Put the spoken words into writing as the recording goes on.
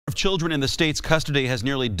children in the state's custody has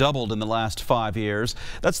nearly doubled in the last 5 years.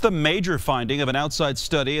 That's the major finding of an outside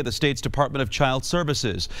study of the state's Department of Child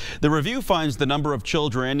Services. The review finds the number of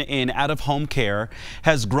children in out-of-home care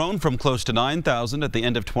has grown from close to 9,000 at the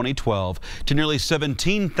end of 2012 to nearly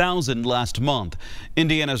 17,000 last month.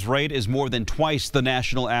 Indiana's rate is more than twice the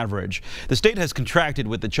national average. The state has contracted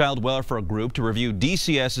with the Child Welfare Group to review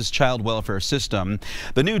DCS's child welfare system.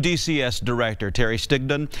 The new DCS director, Terry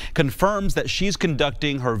Stigdon, confirms that she's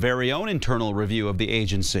conducting her very own internal review of the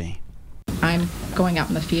agency. I'm going out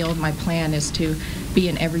in the field. My plan is to be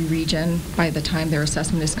in every region by the time their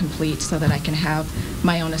assessment is complete so that I can have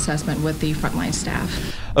my own assessment with the frontline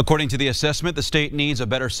staff. According to the assessment, the state needs a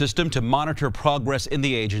better system to monitor progress in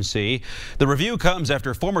the agency. The review comes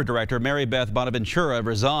after former director Mary Beth Bonaventura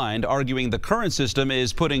resigned, arguing the current system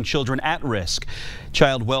is putting children at risk.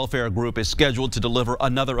 Child Welfare Group is scheduled to deliver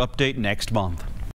another update next month.